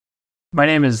My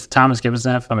name is Thomas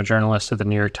Gibbonsneff. I'm a journalist at the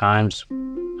New York Times.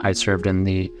 I served in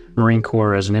the Marine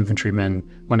Corps as an infantryman.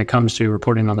 When it comes to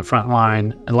reporting on the front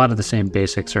line, a lot of the same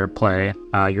basics are at play.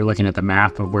 You're looking at the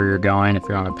map of where you're going. If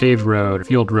you're on a paved road,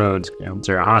 field roads, is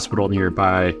there a hospital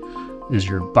nearby? Is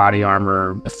your body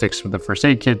armor affixed with a first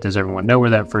aid kit? Does everyone know where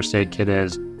that first aid kit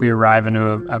is? We arrive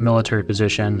into a military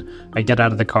position. I get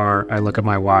out of the car. I look at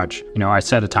my watch. I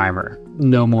set a timer,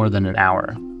 no more than an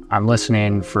hour. I'm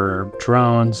listening for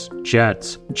drones,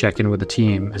 jets, check in with the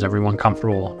team. Is everyone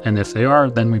comfortable? And if they are,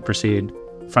 then we proceed.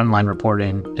 Frontline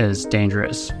reporting is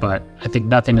dangerous, but I think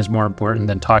nothing is more important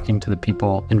than talking to the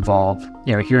people involved,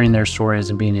 hearing their stories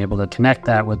and being able to connect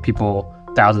that with people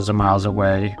thousands of miles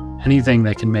away. Anything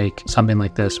that can make something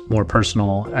like this more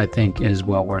personal, I think, is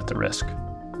well worth the risk.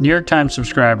 New York Times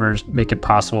subscribers make it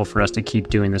possible for us to keep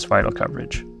doing this vital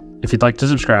coverage. If you'd like to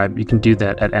subscribe, you can do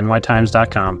that at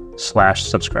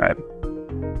nytimes.com/subscribe.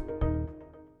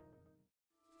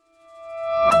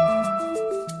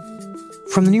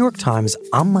 From the New York Times,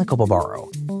 I'm Michael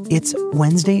Barbaro. It's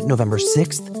Wednesday, November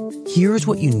 6th. Here's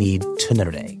what you need to know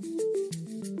today.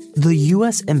 The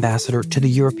U.S. ambassador to the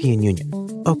European Union,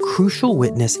 a crucial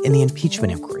witness in the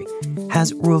impeachment inquiry,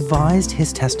 has revised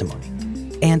his testimony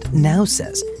and now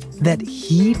says that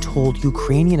he told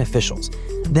Ukrainian officials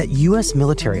that U.S.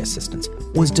 military assistance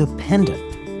was dependent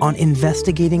on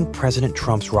investigating President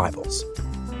Trump's rivals.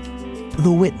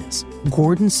 The witness,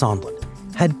 Gordon Sondland,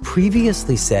 had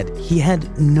previously said he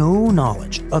had no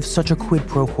knowledge of such a quid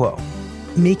pro quo,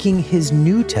 making his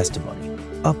new testimony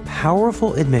a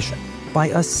powerful admission by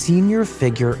a senior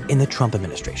figure in the Trump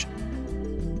administration.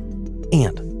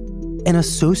 And an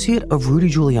associate of Rudy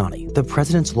Giuliani, the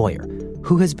president's lawyer,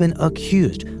 who has been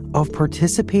accused of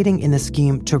participating in the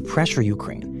scheme to pressure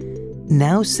Ukraine,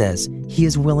 now says he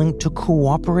is willing to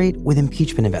cooperate with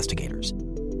impeachment investigators.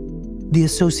 The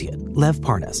associate, Lev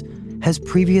Parnas, has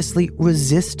previously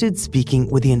resisted speaking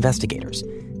with the investigators,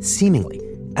 seemingly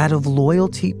out of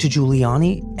loyalty to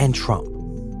Giuliani and Trump.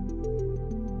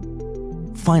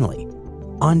 Finally,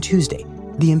 on Tuesday,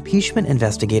 the impeachment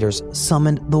investigators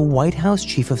summoned the White House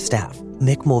Chief of Staff,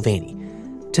 Mick Mulvaney,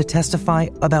 to testify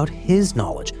about his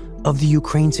knowledge of the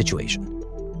Ukraine situation.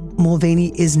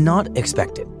 Mulvaney is not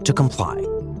expected to comply.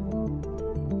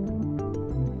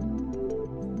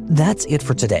 That's it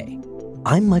for today.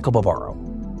 I'm Michael Barbaro.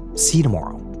 See you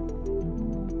tomorrow.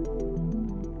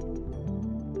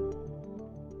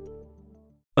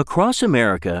 Across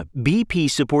America, BP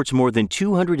supports more than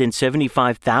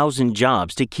 275,000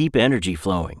 jobs to keep energy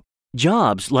flowing.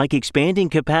 Jobs like expanding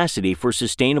capacity for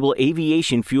sustainable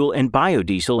aviation fuel and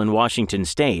biodiesel in Washington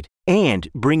state, and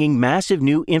bringing massive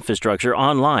new infrastructure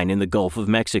online in the Gulf of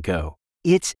Mexico.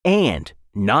 It's and,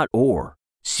 not or.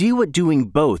 See what doing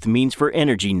both means for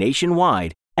energy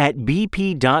nationwide at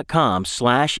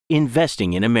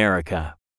bp.com/investing in America.